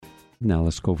Now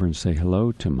let's go over and say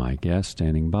hello to my guest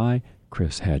standing by,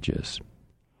 Chris Hedges.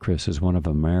 Chris is one of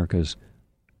America's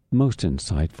most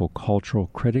insightful cultural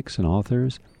critics and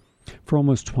authors. For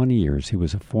almost 20 years, he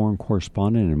was a foreign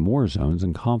correspondent in war zones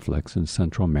and conflicts in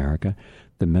Central America,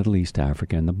 the Middle East,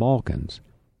 Africa, and the Balkans.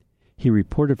 He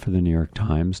reported for the New York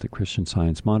Times, the Christian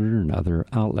Science Monitor, and other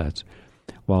outlets.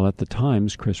 While at the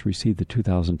Times, Chris received the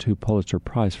 2002 Pulitzer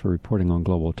Prize for reporting on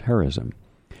global terrorism.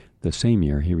 The same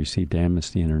year, he received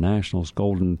Amnesty International's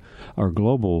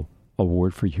Global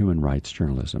Award for Human Rights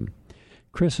Journalism.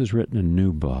 Chris has written a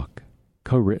new book,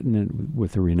 co-written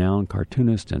with the renowned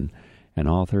cartoonist and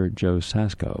author Joe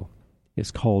Sacco.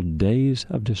 It's called Days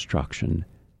of Destruction,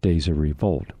 Days of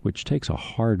Revolt, which takes a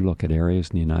hard look at areas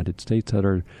in the United States that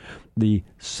are the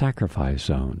sacrifice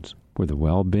zones, where the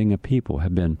well-being of people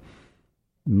have been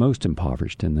most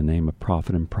impoverished in the name of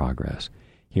profit and progress.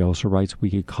 He also writes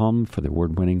weekly column for the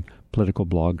award-winning political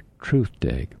blog Truth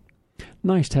Dig.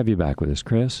 Nice to have you back with us,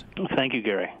 Chris. Thank you,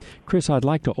 Gary. Chris, I'd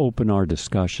like to open our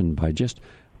discussion by just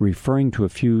referring to a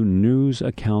few news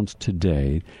accounts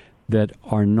today that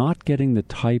are not getting the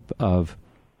type of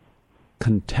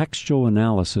contextual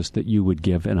analysis that you would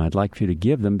give, and I'd like for you to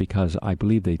give them because I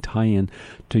believe they tie in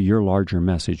to your larger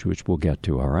message, which we'll get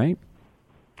to, all right?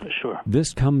 Sure.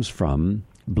 This comes from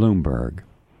Bloomberg,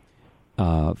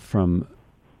 from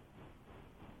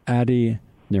Adi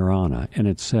Nirana, and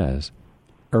it says,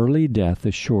 early death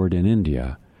assured in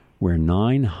India, where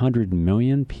 900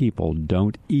 million people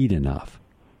don't eat enough.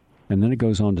 And then it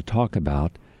goes on to talk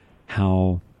about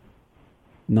how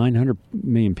 900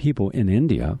 million people in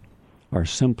India are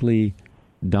simply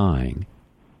dying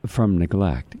from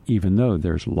neglect, even though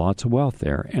there's lots of wealth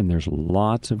there and there's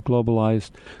lots of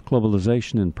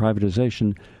globalization and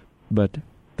privatization, but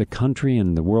the country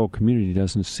and the world community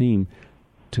doesn't seem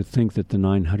to think that the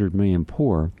 900 million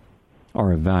poor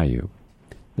are of value.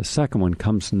 The second one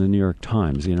comes from the New York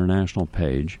Times, the international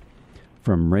page,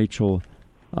 from Rachel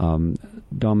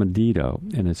Domodino,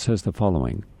 and it says the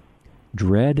following: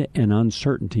 dread and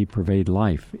uncertainty pervade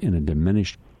life in a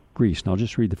diminished Greece. And I'll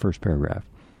just read the first paragraph.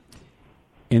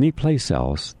 Any place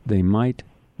else, they might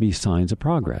be signs of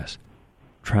progress.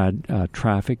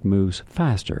 Traffic moves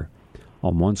faster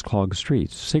on once clogged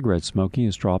streets. Cigarette smoking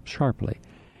has dropped sharply,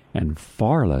 and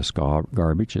far less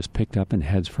garbage is picked up and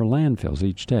heads for landfills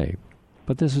each day.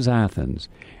 But this is Athens,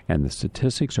 and the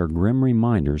statistics are grim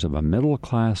reminders of a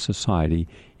middle-class society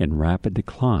in rapid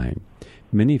decline.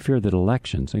 Many fear that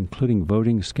elections, including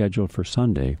voting scheduled for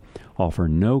Sunday, offer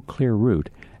no clear route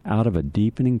out of a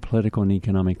deepening political and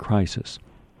economic crisis.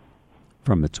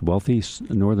 From its wealthy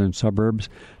northern suburbs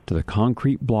to the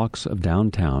concrete blocks of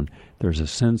downtown, there's a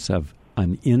sense of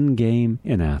an endgame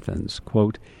in Athens.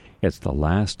 Quote, "It's the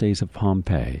last days of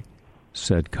Pompeii,"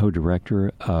 said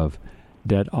co-director of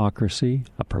Debtocracy,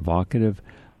 a provocative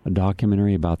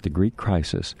documentary about the Greek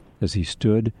crisis, as he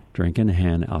stood, drink in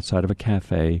hand, outside of a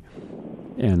cafe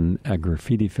in a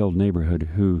graffiti-filled neighborhood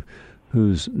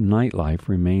whose nightlife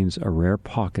remains a rare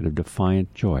pocket of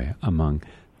defiant joy among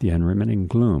the unremitting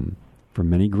gloom. For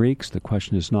many Greeks, the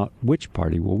question is not which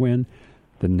party will win.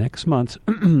 The next months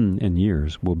and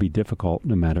years will be difficult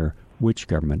no matter which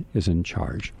government is in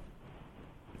charge.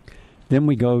 Then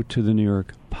we go to the New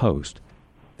York Post.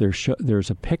 There's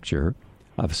a picture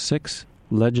of 6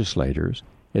 legislators.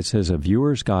 It says a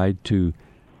viewer's guide to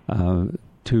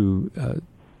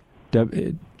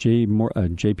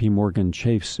J.P. Morgan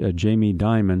Chase's Jamie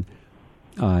Dimon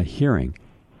hearing,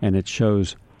 and it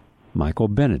shows Michael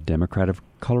Bennet, Democrat of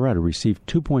Colorado, received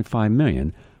 $2.5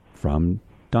 million from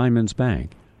Dimon's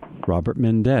bank. Robert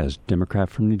Mendez,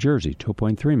 Democrat from New Jersey,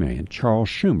 $2.3 million. Charles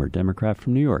Schumer, Democrat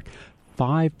from New York,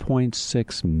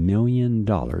 $5.6 million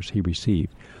he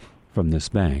received from this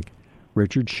bank.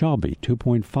 Richard Shelby,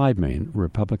 $2.5 million,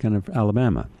 Republican of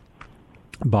Alabama.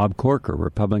 Bob Corker,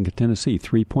 Republican of Tennessee,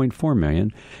 $3.4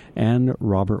 million, and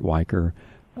Robert Weicker,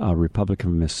 Republican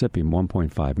of Mississippi,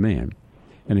 $1.5 million.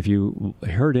 And if you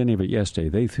heard any of it yesterday,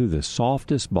 they threw the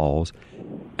softest balls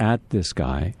at this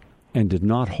guy and did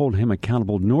not hold him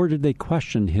accountable, nor did they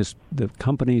question the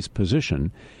company's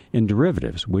position in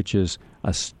derivatives, which is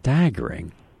a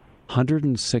staggering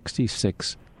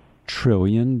 $166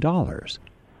 trillion.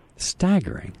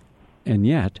 Staggering. And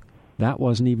yet, that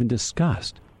wasn't even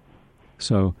discussed.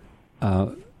 So,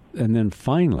 and then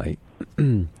finally,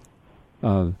 there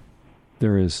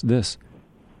is this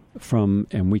from,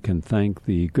 and we can thank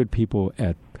the good people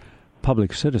at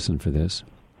Public Citizen for this.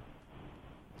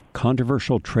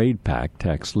 Controversial trade pact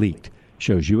text leaked.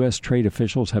 Shows U.S. trade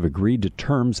officials have agreed to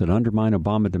terms that undermine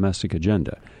Obama domestic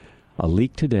agenda. A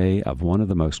leak today of one of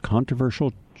the most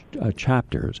controversial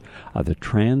chapters of the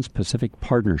Trans-Pacific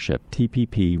Partnership,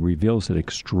 TPP, reveals that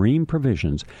extreme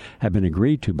provisions have been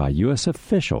agreed to by U.S.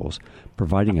 officials,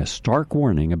 providing a stark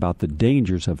warning about the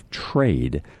dangers of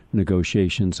trade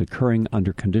negotiations occurring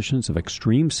under conditions of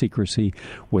extreme secrecy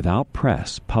without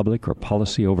press, public, or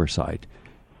policy oversight.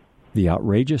 The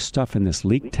outrageous stuff in this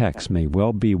leaked text may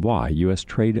well be why U.S.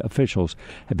 trade officials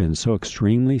have been so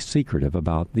extremely secretive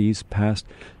about these past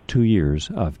 2 years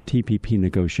of TPP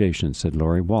negotiations, said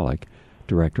Lori Wallach,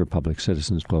 Director of Public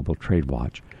Citizens Global Trade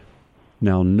Watch.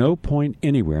 Now, no point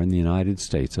anywhere in the United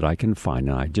States that I can find,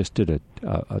 and I just did a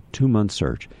 2-month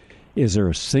search, is there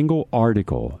a single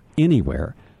article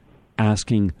anywhere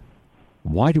asking,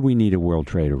 why do we need a World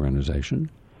Trade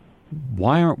Organization?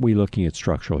 Why aren't we looking at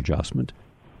structural adjustment?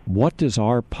 What does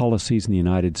our policies in the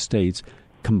United States,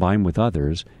 combined with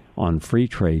others, on free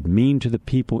trade mean to the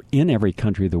people in every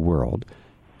country of the world?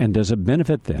 And does it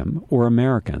benefit them or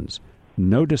Americans?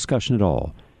 No discussion at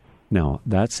all. Now,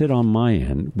 that's it on my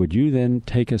end. Would you then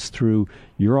take us through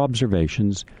your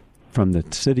observations from the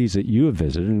cities that you have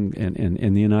visited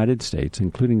in the United States,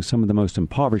 including some of the most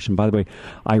impoverished? And by the way,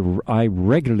 I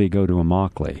regularly go to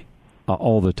Immokalee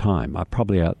all the time. I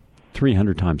probably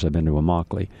 300 times I've been to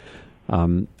Immokalee.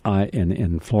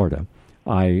 In Florida.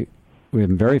 I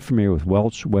am very familiar with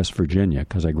Welch, West Virginia,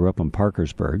 because I grew up in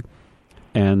Parkersburg,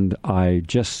 and I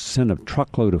just sent a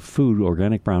truckload of food,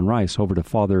 organic brown rice, over to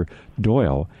Father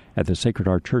Doyle at the Sacred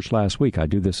Heart Church last week. I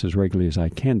do this as regularly as I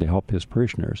can to help his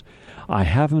parishioners. I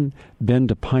haven't been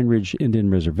to Pine Ridge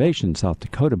Indian Reservation, South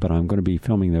Dakota, but I'm going to be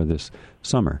filming there this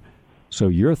summer. So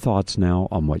your thoughts now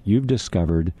on what you've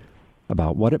discovered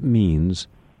about what it means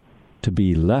to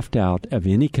be left out of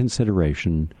any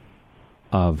consideration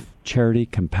of charity,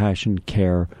 compassion,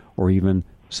 care, or even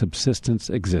subsistence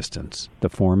existence. The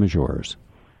forum is yours.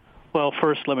 Well,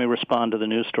 first, let me respond to the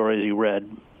news stories you read,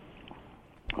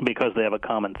 because they have a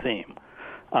common theme,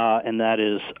 and that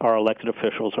is our elected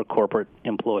officials are corporate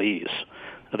employees.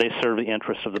 They serve the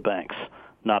interests of the banks,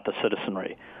 not the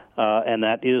citizenry. And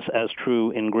that is as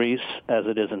true in Greece as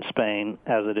it is in Spain,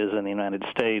 as it is in the United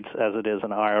States, as it is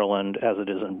in Ireland, as it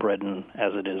is in Britain,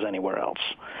 as it is anywhere else.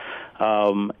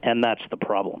 And that's the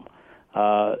problem.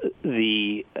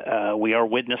 We are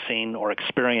witnessing or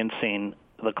experiencing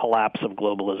the collapse of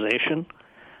globalization.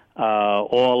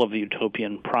 All of the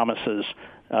utopian promises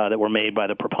that were made by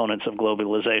the proponents of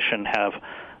globalization have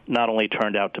not only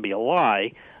turned out to be a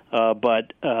lie,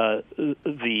 but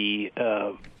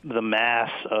the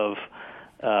mass of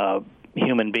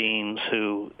human beings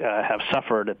who have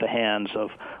suffered at the hands of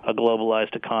a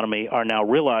globalized economy are now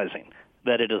realizing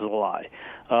that it is a lie.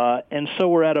 And so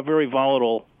we're at a very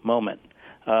volatile moment,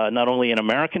 not only in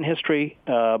American history,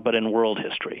 but in world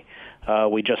history.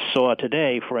 We just saw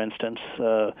today, for instance,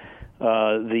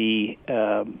 the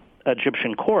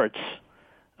Egyptian courts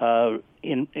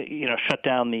shut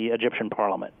down the Egyptian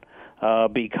parliament.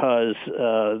 Because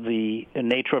the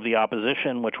nature of the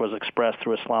opposition, which was expressed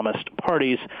through Islamist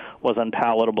parties, was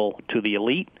unpalatable to the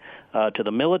elite, to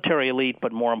the military elite,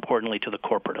 but more importantly to the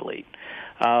corporate elite.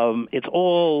 It's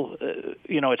all,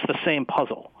 it's the same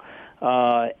puzzle,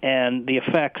 and the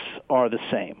effects are the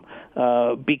same.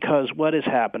 Because what is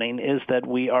happening is that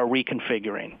we are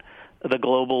reconfiguring the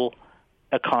global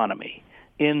economy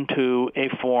into a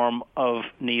form of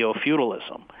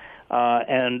neo-feudalism.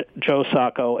 And Joe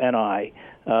Sacco and I,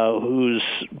 whose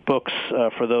books,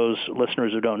 for those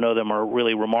listeners who don't know them, are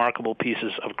really remarkable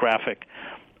pieces of graphic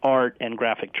art and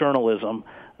graphic journalism,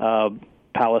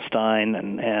 Palestine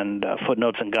and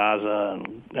Footnotes in Gaza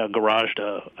and Garaged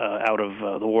out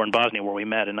of the war in Bosnia, where we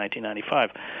met in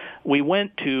 1995. We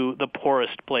went to the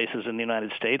poorest places in the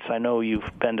United States. I know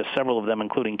you've been to several of them,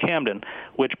 including Camden,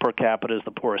 which per capita is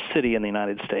the poorest city in the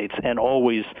United States and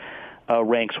always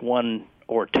ranks 1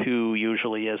 or 2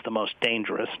 usually as the most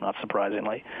dangerous, not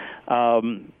surprisingly,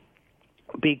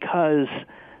 because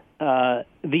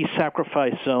these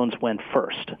sacrifice zones went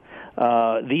first.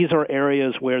 These are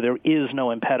areas where there is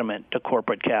no impediment to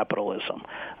corporate capitalism.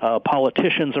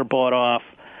 Politicians are bought off.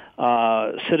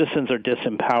 Citizens are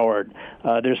disempowered.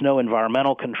 There's no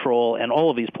environmental control, and all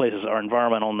of these places are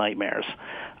environmental nightmares,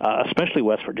 especially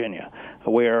West Virginia,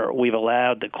 where we've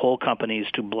allowed the coal companies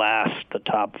to blast the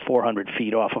top 400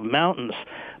 feet off of mountains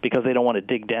because they don't want to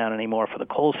dig down anymore for the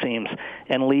coal seams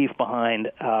and leave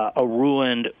behind a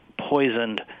ruined,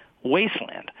 poisoned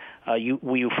wasteland.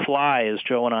 You fly, as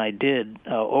Joe and I did,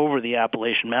 over the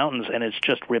Appalachian Mountains, and it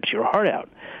just rips your heart out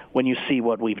when you see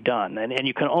what we've done. And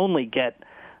you can only get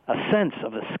a sense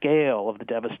of the scale of the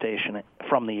devastation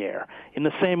from the air. In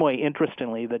the same way,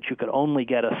 interestingly, that you could only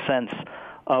get a sense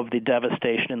of the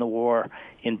devastation in the war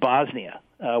in Bosnia,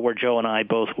 where Joe and I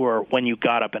both were, when you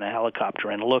got up in a helicopter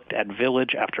and looked at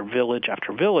village after village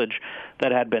after village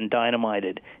that had been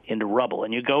dynamited into rubble.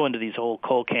 And you go into these old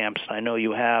coal camps, I know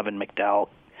you have, in McDowell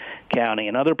County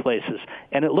and other places,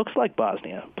 and it looks like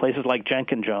Bosnia. Places like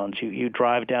Jenkins Jones, you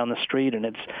drive down the street and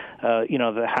it's,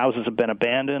 the houses have been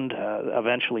abandoned.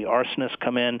 Eventually arsonists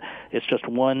come in. It's just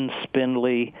one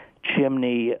spindly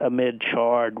chimney amid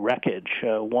charred wreckage,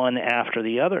 one after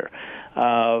the other.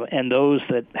 And those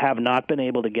that have not been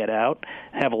able to get out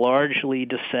have largely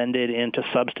descended into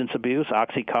substance abuse,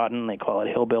 Oxycontin, they call it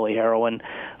hillbilly heroin.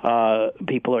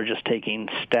 People are just taking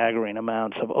staggering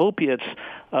amounts of opiates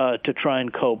to try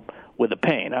and cope with the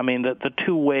pain. I mean, the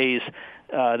two ways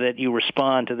that you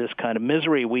respond to this kind of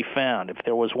misery we found, if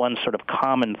there was one sort of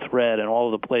common thread in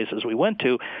all of the places we went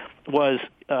to, was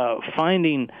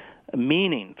finding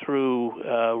meaning through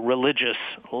religious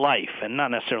life, and not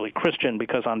necessarily Christian,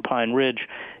 because on Pine Ridge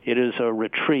it is a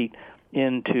retreat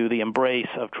into the embrace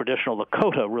of traditional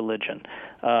Lakota religion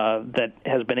that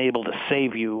has been able to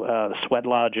save you. Sweat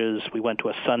lodges, we went to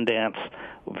a Sundance,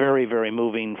 very, very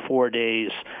moving, 4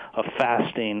 days of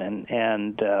fasting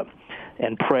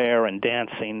and prayer and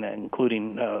dancing,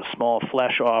 including small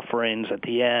flesh offerings at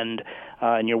the end,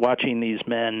 and you're watching these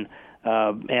men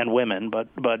and women,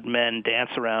 but men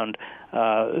dance around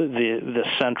the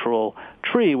central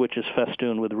tree, which is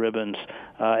festooned with ribbons,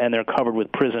 and they're covered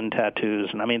with prison tattoos.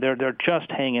 And I mean, they're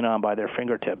just hanging on by their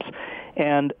fingertips.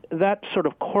 And that sort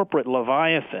of corporate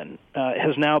leviathan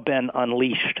has now been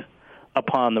unleashed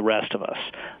upon the rest of us.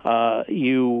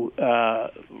 You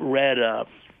read a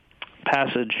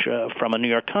passage from a New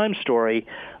York Times story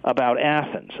about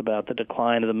Athens, about the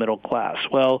decline of the middle class.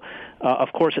 Well,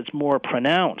 of course, it's more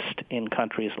pronounced in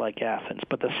countries like Athens,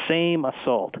 but the same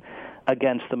assault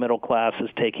against the middle class is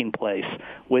taking place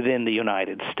within the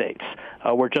United States.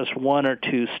 We're just one or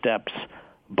two steps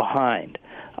behind.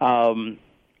 And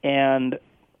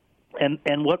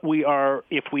what we are,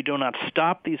 if we do not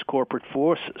stop these corporate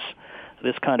forces,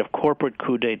 this kind of corporate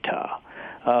coup d'etat,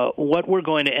 what we're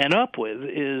going to end up with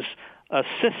is a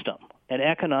system, an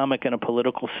economic and a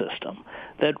political system,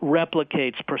 that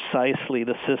replicates precisely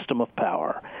the system of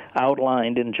power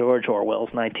outlined in George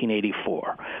Orwell's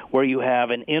 1984, where you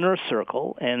have an inner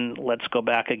circle, and let's go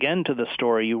back again to the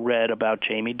story you read about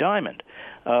Jamie Dimon,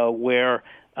 where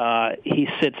he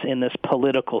sits in this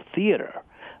political theater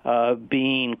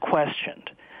being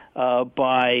questioned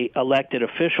by elected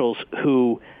officials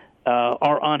who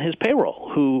are on his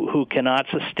payroll, who cannot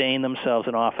sustain themselves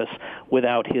in office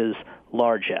without his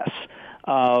largesse.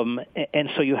 And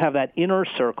so you have that inner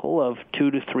circle of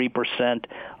 2 to 3%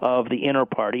 of the inner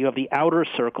party. You have the outer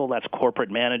circle, that's corporate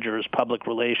managers, public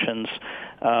relations,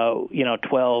 12,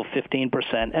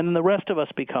 15%, and then the rest of us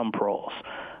become proles.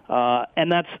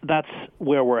 And that's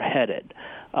where we're headed.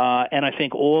 And I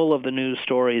think all of the news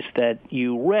stories that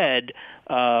you read,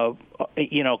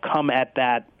 come at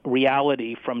that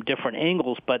reality from different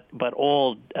angles, but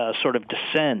all sort of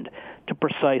descend to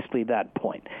precisely that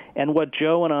point. And what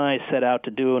Joe and I set out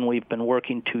to do, and we've been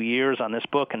working 2 years on this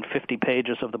book, and 50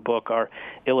 pages of the book are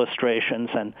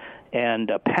illustrations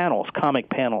and panels, comic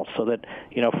panels, so that,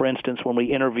 for instance, when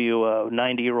we interview a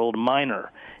 90-year-old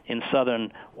miner in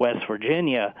southern West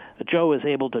Virginia, Joe is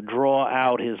able to draw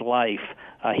out his life.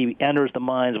 He enters the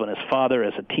mines when his father,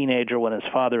 as a teenager, when his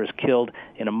father is killed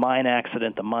in a mine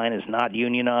accident. The mine is not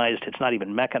unionized. It's not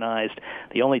even mechanized.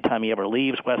 The only time he ever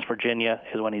leaves West Virginia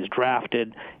is when he's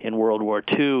drafted in World War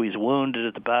II. He's wounded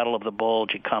at the Battle of the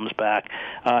Bulge. He comes back.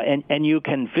 And you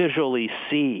can visually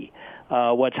see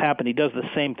what's happened. He does the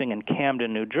same thing in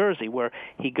Camden, New Jersey, where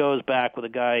he goes back with a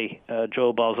guy,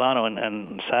 Joe Balzano,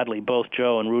 and sadly both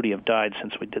Joe and Rudy have died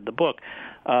since we did the book,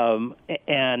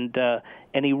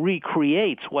 and he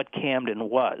recreates what Camden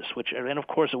was, and of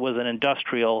course it was an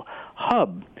industrial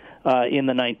hub in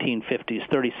the 1950s.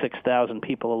 36,000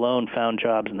 people alone found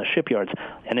jobs in the shipyards.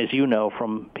 And as you know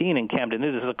from being in Camden,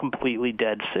 it is a completely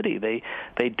dead city.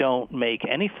 They don't make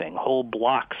anything. Whole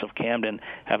blocks of Camden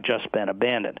have just been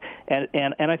abandoned.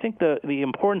 And I think the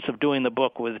importance of doing the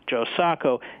book with Joe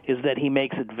Sacco is that he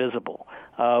makes it visible.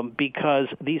 Because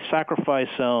these sacrifice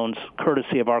zones,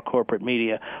 courtesy of our corporate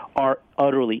media, are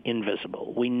utterly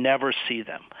invisible. We never see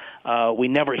them. We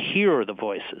never hear the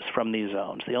voices from these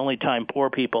zones. The only time poor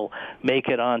people make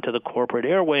it onto the corporate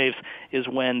airwaves is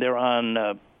when they're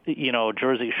on,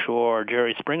 Jersey Shore, or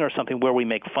Jerry Springer, or something where we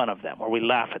make fun of them, or we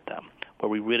laugh at them. where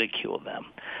we ridicule them,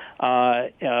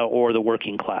 or the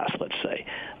working class, let's say.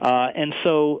 And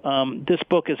so this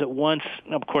book is at once,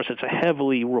 of course, it's a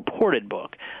heavily reported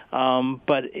book,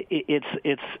 but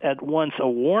it's at once a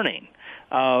warning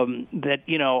that,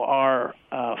 our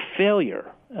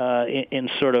failure in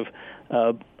sort of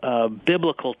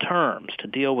biblical terms to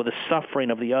deal with the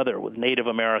suffering of the other, with Native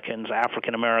Americans,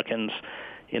 African Americans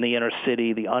in the inner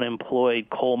city, the unemployed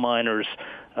coal miners,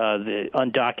 the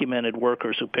undocumented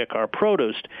workers who pick our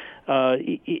produce,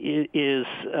 is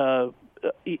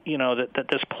that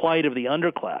this plight of the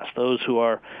underclass, those who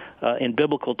are in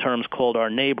biblical terms called our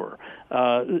neighbor,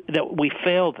 that we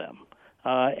failed them,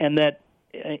 and that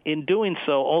in doing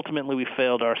so, ultimately we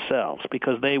failed ourselves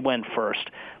because they went first,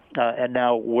 and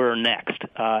now we're next.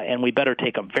 And we better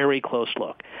take a very close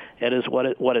look at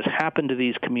what has happened to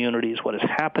these communities, what has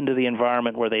happened to the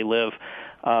environment where they live,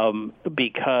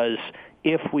 because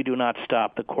if we do not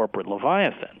stop the corporate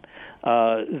Leviathan,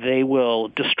 they will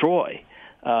destroy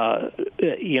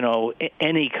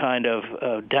any kind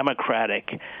of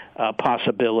democratic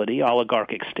possibility.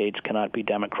 Oligarchic states cannot be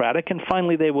democratic. And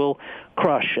finally, they will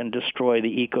crush and destroy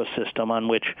the ecosystem on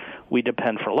which we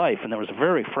depend for life. And there was a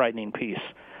very frightening piece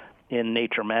in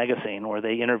Nature magazine where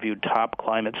they interviewed top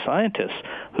climate scientists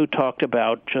who talked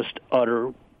about just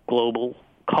utter global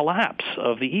collapse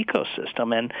of the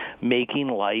ecosystem and making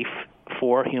life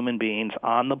for human beings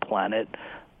on the planet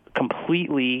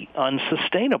completely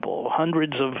unsustainable.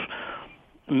 Hundreds of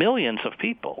millions of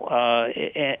people,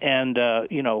 and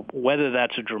whether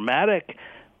that's a dramatic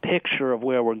picture of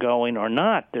where we're going or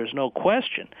not, there's no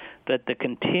question that the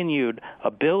continued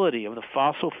ability of the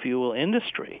fossil fuel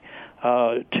industry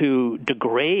to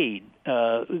degrade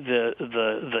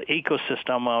the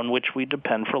ecosystem on which we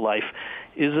depend for life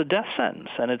is a death sentence,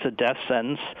 and it's a death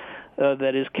sentence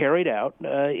that is carried out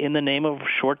in the name of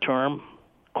short-term,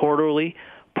 quarterly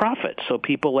profit. So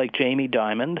people like Jamie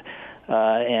Dimon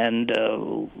and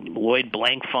Lloyd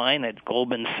Blankfein at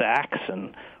Goldman Sachs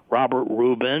and Robert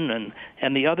Rubin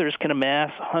and the others can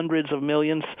amass hundreds of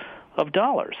millions of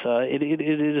dollars.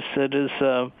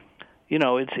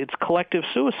 It's collective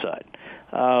suicide.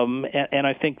 And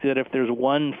I think that if there's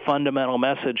one fundamental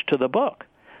message to the book,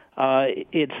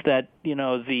 it's that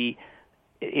the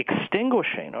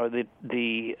extinguishing or the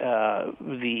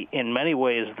in many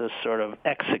ways the sort of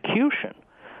execution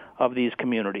of these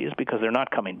communities, because they're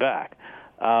not coming back,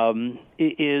 should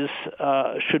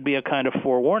be a kind of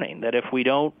forewarning that if we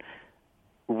don't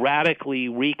radically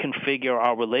reconfigure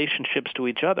our relationships to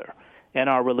each other and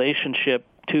our relationship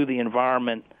to the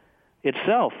environment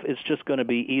itself, it's just going to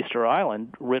be Easter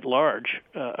Island writ large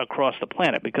across the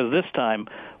planet, because this time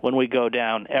when we go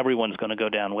down, everyone's going to go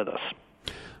down with us.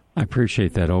 I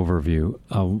appreciate that overview.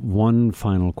 One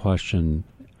final question.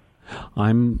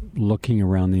 I'm looking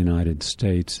around the United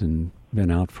States and been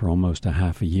out for almost a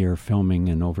half a year filming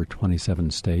in over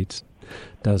 27 states,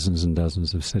 dozens and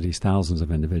dozens of cities, thousands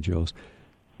of individuals.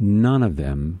 None of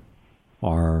them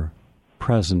are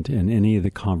present in any of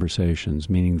the conversations,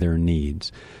 meaning their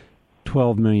needs.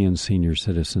 12 million senior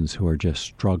citizens who are just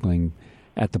struggling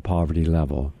at the poverty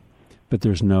level, but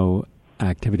there's no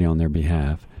activity on their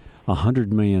behalf.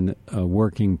 100 million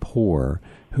working poor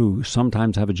who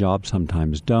sometimes have a job,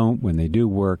 sometimes don't. When they do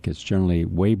work, it's generally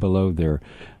way below their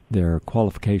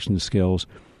qualification skills.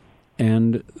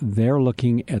 And they're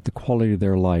looking at the quality of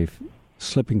their life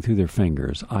slipping through their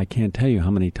fingers. I can't tell you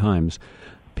how many times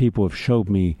people have showed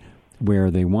me where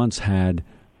they once had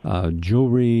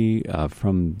jewelry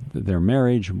from their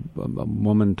marriage. A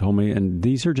woman told me, and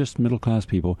these are just middle-class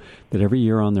people, that every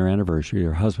year on their anniversary,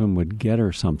 her husband would get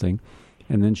her something,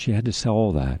 and then she had to sell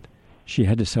all that. She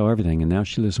had to sell everything, and now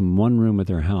she lives in one room at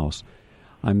their house.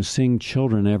 I'm seeing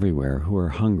children everywhere who are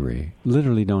hungry,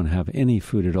 literally don't have any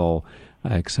food at all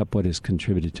except what is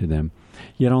contributed to them.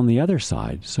 Yet on the other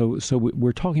side, so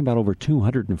we're talking about over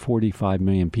 245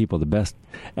 million people, the best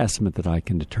estimate that I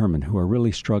can determine, who are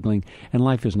really struggling, and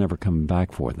life is never coming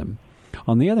back for them.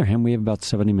 On the other hand, we have about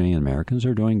 70 million Americans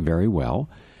who are doing very well,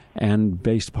 and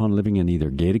based upon living in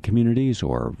either gated communities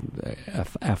or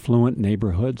affluent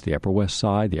neighborhoods, the Upper West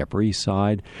Side, the Upper East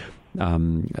Side,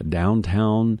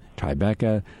 downtown,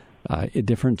 Tribeca,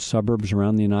 different suburbs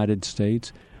around the United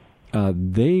States,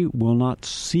 they will not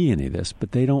see any of this,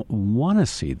 but they don't want to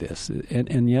see this.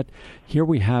 And yet here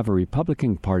we have a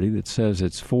Republican Party that says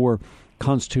it's for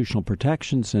constitutional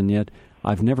protections, and yet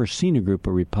I've never seen a group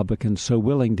of Republicans so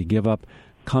willing to give up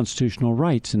constitutional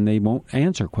rights, and they won't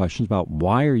answer questions about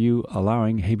why are you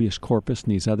allowing habeas corpus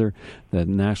and the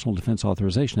National Defense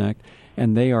Authorization Act,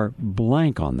 and they are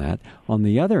blank on that. On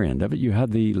the other end of it, you have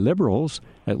the liberals,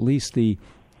 at least the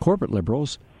corporate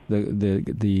liberals,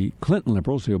 the Clinton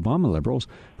liberals, the Obama liberals,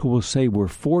 who will say we're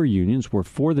for unions, we're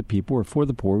for the people, we're for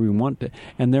the poor, we want to,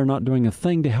 and they're not doing a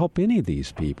thing to help any of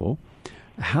these people.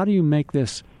 How do you make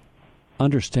this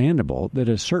understandable that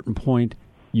at a certain point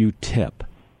you tip?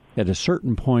 At a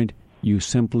certain point you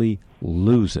simply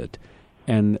lose it.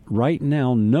 And right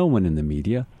now, no one in the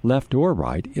media, left or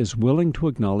right, is willing to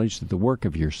acknowledge that the work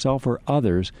of yourself or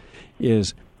others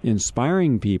is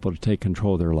inspiring people to take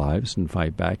control of their lives and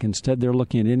fight back. Instead, they're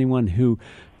looking at anyone who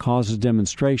causes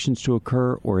demonstrations to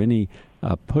occur or any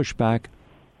pushback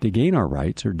to gain our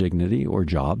rights or dignity or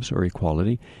jobs or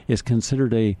equality is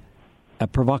considered a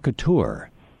provocateur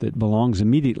that belongs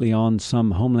immediately on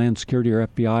some Homeland Security or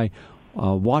FBI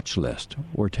watch list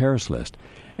or terrorist list.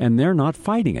 And they're not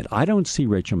fighting it. I don't see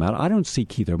Rachel Maddow. I don't see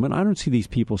Keith Urban. I don't see these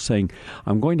people saying,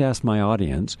 I'm going to ask my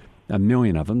audience, 1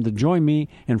 million of them, to join me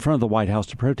in front of the White House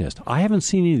to protest. I haven't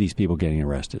seen any of these people getting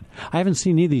arrested. I haven't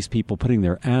seen any of these people putting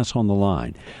their ass on the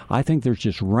line. I think there's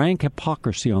just rank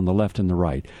hypocrisy on the left and the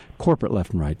right, corporate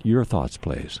left and right. Your thoughts,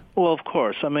 please. Well, of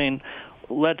course. I mean,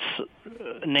 let's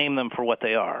name them for what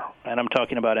they are. And I'm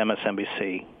talking about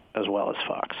MSNBC as well as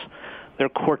Fox. They're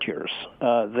courtiers.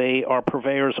 They are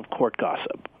purveyors of court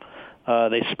gossip.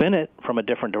 They spin it from a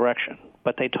different direction,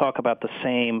 but they talk about the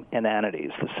same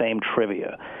inanities, the same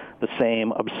trivia, the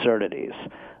same absurdities.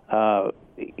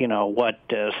 What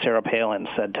Sarah Palin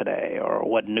said today, or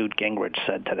what Newt Gingrich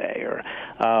said today, or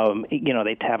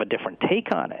they have a different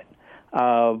take on it.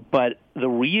 But the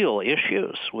real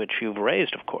issues, which you've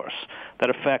raised, of course, that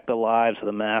affect the lives of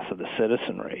the mass of the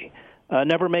citizenry,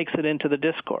 never makes it into the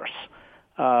discourse.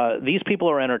 These people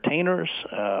are entertainers.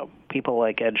 People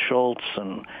like Ed Schultz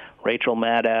and Rachel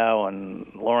Maddow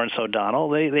and Lawrence O'Donnell,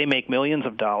 they make millions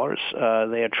of dollars.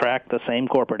 They attract the same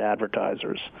corporate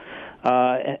advertisers.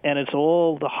 And it's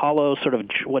all the hollow sort of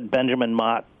what Benjamin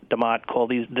DeMott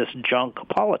called this junk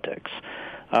politics.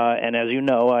 And as you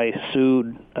know, I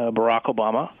sued Barack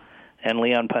Obama and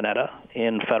Leon Panetta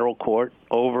in federal court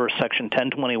over Section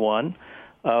 1021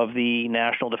 of the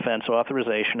National Defense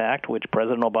Authorization Act, which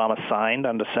President Obama signed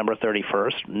on December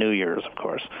 31st, New Year's, of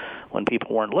course, when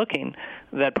people weren't looking,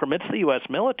 that permits the U.S.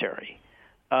 military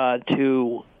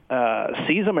to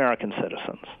seize American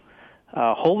citizens,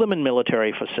 hold them in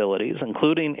military facilities,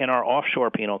 including in our offshore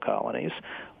penal colonies,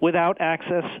 without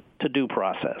access to due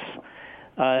process.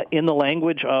 In the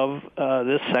language of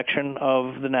this section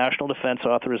of the National Defense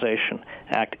Authorization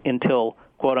Act until,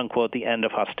 quote-unquote, the end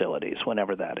of hostilities,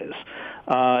 whenever that is.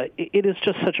 It is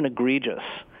just such an egregious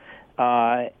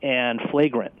and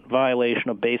flagrant violation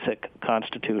of basic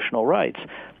constitutional rights.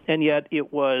 And yet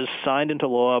it was signed into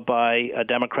law by a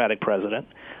Democratic president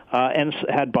and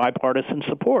had bipartisan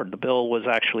support. The bill was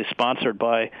actually sponsored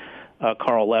by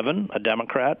Carl Levin, a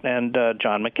Democrat, and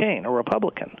John McCain, a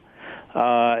Republican.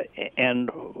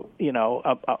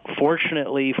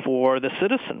 Fortunately for the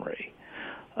citizenry,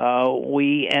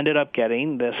 we ended up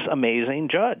getting this amazing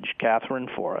judge, Catherine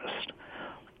Forrest,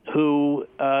 who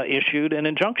issued an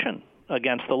injunction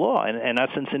against the law and in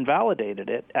essence invalidated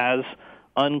it as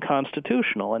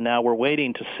unconstitutional. And now we're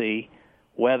waiting to see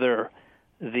whether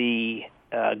the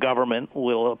government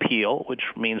will appeal, which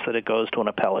means that it goes to an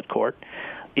appellate court.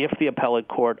 If the appellate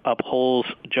court upholds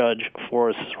Judge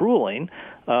Forrest's ruling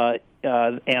and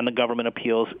the government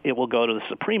appeals, it will go to the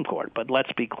Supreme Court. But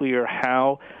let's be clear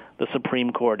how the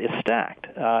Supreme Court is stacked.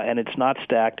 And it's not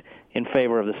stacked in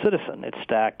favor of the citizen. It's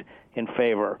stacked in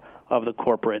favor of the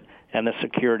corporate and the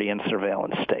security and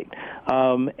surveillance state.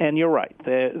 And you're right.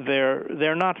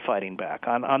 They're not fighting back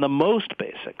on the most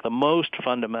basic, the most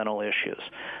fundamental issues.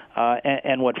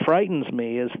 And what frightens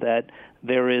me is that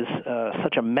there is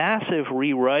such a massive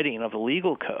rewriting of the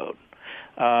legal code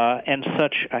and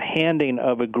such a handing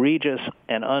of egregious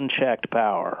and unchecked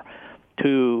power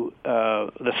to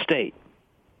the state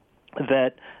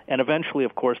that, and eventually,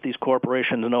 of course, these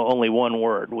corporations know only one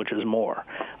word, which is more.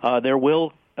 There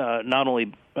will not only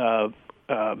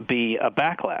be a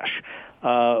backlash,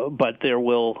 but there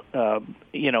will,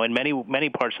 in many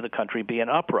parts of the country, be an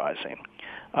uprising.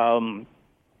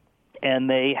 And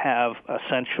they have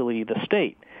essentially, the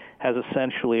state has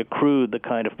essentially accrued the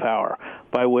kind of power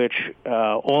by which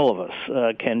all of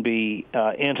us can be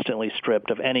instantly stripped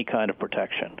of any kind of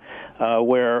protection,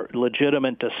 where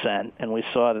legitimate dissent, and we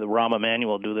saw the Rahm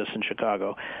Emanuel do this in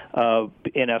Chicago,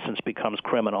 in essence becomes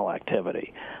criminal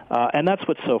activity. And that's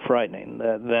what's so frightening,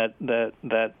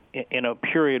 that in a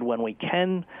period when we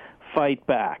can fight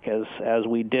back, as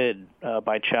we did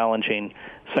by challenging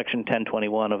Section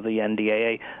 1021 of the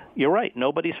NDAA, you're right,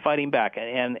 nobody's fighting back.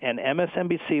 And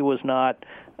MSNBC was not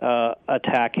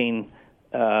attacking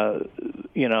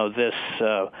this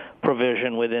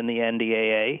provision within the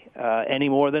NDAA any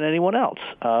more than anyone else,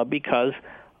 because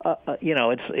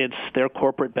it's their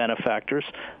corporate benefactors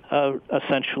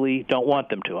essentially don't want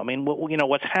them to. I mean,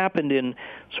 what's happened in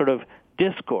sort of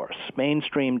discourse,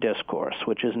 mainstream discourse,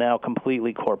 which is now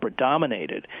completely corporate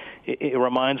dominated. It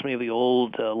reminds me of the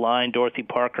old line Dorothy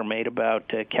Parker made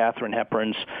about Katharine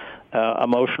Hepburn's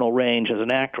emotional range as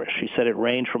an actress. She said it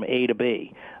ranged from A to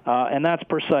B, and that's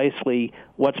precisely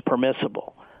what's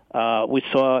permissible. We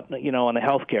saw it, on the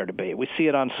healthcare debate. We see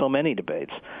it on so many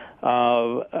debates.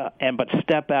 But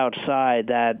step outside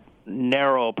that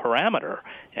narrow parameter,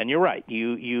 and you're right,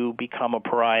 you become a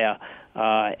pariah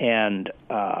and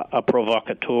a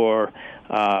provocateur,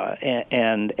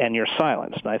 and you're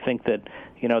silenced. And I think that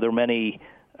there are many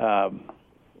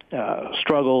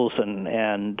struggles,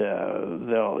 and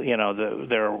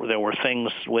there were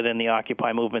things within the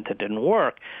Occupy movement that didn't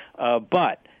work,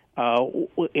 but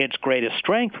its greatest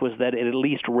strength was that it at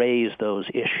least raised those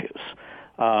issues.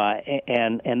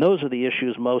 And those are the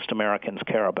issues most Americans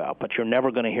care about, but you're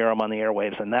never going to hear them on the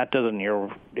airwaves, and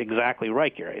you're exactly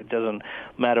right, Gary. It doesn't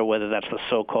matter whether that's the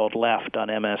so-called left on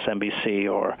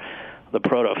MSNBC or the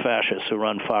proto-fascists who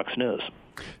run Fox News.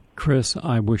 Chris,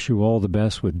 I wish you all the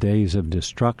best with Days of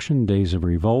Destruction, Days of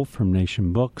Revolt from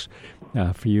Nation Books,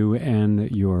 for you and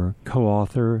your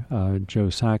co-author, Joe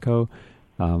Sacco.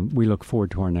 We look forward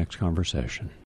to our next conversation.